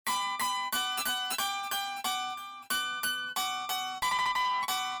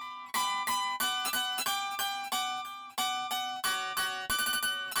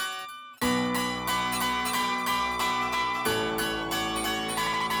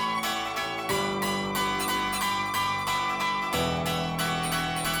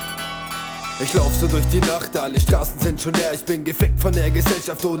Ich lauf so durch die Nacht, alle Straßen sind schon leer. Ich bin gefickt von der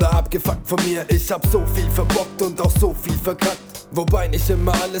Gesellschaft oder abgefuckt von mir. Ich hab so viel verbockt und auch so viel verkackt, wobei nicht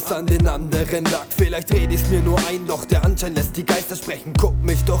immer alles an den anderen lag. Vielleicht red ich's mir nur ein, doch der Anschein lässt die Geister sprechen. Guck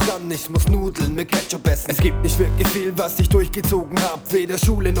mich doch an, ich muss Nudeln mit Ketchup essen. Es gibt nicht wirklich viel, was ich durchgezogen hab, weder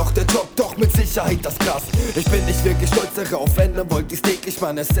Schule noch der Job, doch mit Sicherheit das Gras. Ich bin nicht wirklich stolz darauf, ändern wollte ich's täglich,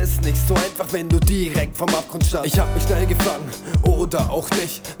 Mann. Es ist nicht so einfach, wenn du direkt vom Abgrund startest. Ich hab mich schnell gefangen, oder auch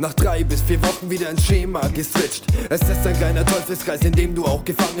nicht. Nach 3 bis 4 Wochen wieder ins Schema geswitcht. Es ist ein kleiner Teufelskreis, in dem du auch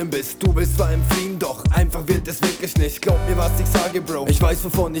gefangen bist. Du willst zwar entfliehen, doch einfach wird es wirklich nicht. Glaub mir, was ich sage, Bro, ich weiß,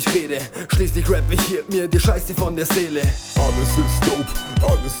 wovon ich rede. Schließlich rapp ich hier mir die Scheiße von der Seele. Alles ist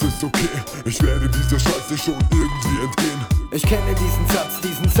dope, alles ist okay. Ich werde dieser Scheiße schon irgendwie entgehen. Ich kenne diesen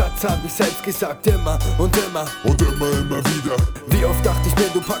Satz hab ich selbst gesagt. Immer und immer und immer wieder. Wie oft dachte ich mir,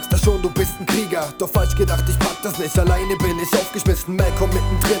 du packst das schon, du bist ein Krieger. Doch falsch gedacht, ich pack das nicht. Alleine bin ich aufgeschmissen, Malcolm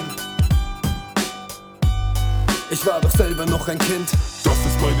mittendrin. Ich war doch selber noch ein Kind. Das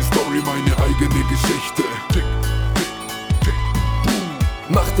ist meine Story, meine eigene Geschichte. Tick, tick, tick,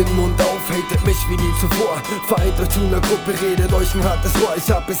 boom. Macht den Mund auf, hatet mich wie nie zuvor. Vereint euch zu einer Gruppe, redet euch ein hartes Rohr. Ich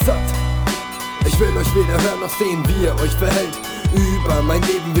hab es satt. Ich will euch weder hören noch sehen, wie ihr euch verhält. Über mein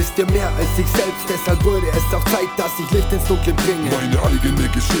Leben wisst ihr mehr als ich selbst. Deshalb wurde es auch Zeit, dass ich Licht ins Dunkle bringe. Meine eigene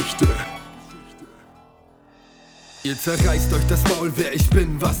Geschichte. Ihr zerreißt euch das Maul, wer ich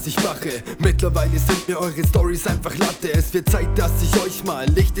bin, was ich mache. Mittlerweile sind mir eure Storys einfach Latte. Es wird Zeit, dass ich euch mal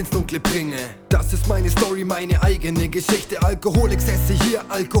Licht ins Dunkle bringe. Das ist meine Story, meine eigene Geschichte. Alkoholexzesse hier,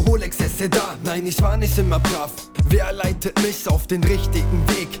 Alkoholexzesse da. Nein, ich war nicht immer brav. Wer leitet mich auf den richtigen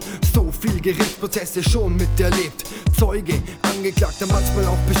Weg? So viel Gerichtsprozesse schon miterlebt. Zeuge, Angeklagter, manchmal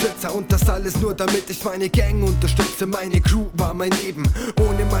auch Beschützer. Und das alles nur damit ich meine Gang unterstütze. Meine Crew war mein Leben.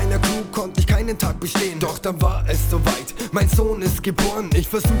 Ohne meiner Crew konnte ich keinen Tag bestehen. Doch dann war es soweit, mein Sohn ist geboren. Ich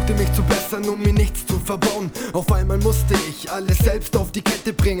versuchte mich zu bessern, um mir nichts zu verbauen. Auf einmal musste ich alles selbst auf die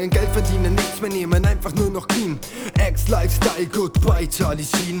Kette bringen. Geld verdienen, nichts mehr nehmen, einfach nur noch clean. Ex-Lifestyle, goodbye Charlie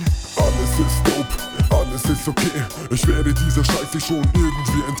Sheen. Alles ist dope, alles ist okay. Ich werde dieser Scheiße schon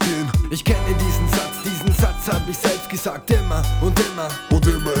irgendwie entgehen. Ich kenne diesen Satz hab ich selbst gesagt. Immer und immer und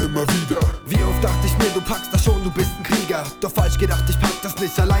immer wieder. Wie oft dachte ich mir, du packst das schon, du bist ein Krieger. Doch falsch gedacht, ich pack das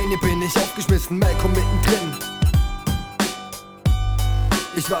nicht. Alleine bin ich aufgeschmissen, Malcolm mittendrin.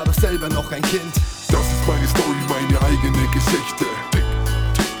 Ich war doch selber noch ein Kind. Das ist meine Story, meine eigene Geschichte. Tick,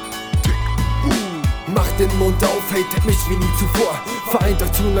 tick, tick, boom. Macht den Mund auf, hatet mich wie nie zuvor. Vereint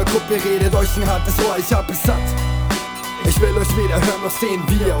euch zu einer Gruppe, redet euch ein hartes Rohr. Ich hab es satt. Ich will euch weder hören noch sehen,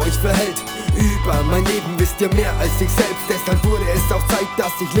 wie ihr euch verhält. Über mein Leben wisst ihr mehr als ich selbst. Deshalb wurde es auch Zeit,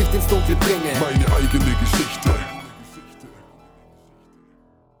 dass ich Licht ins Dunkel bringe. Meine eigene Geschichte.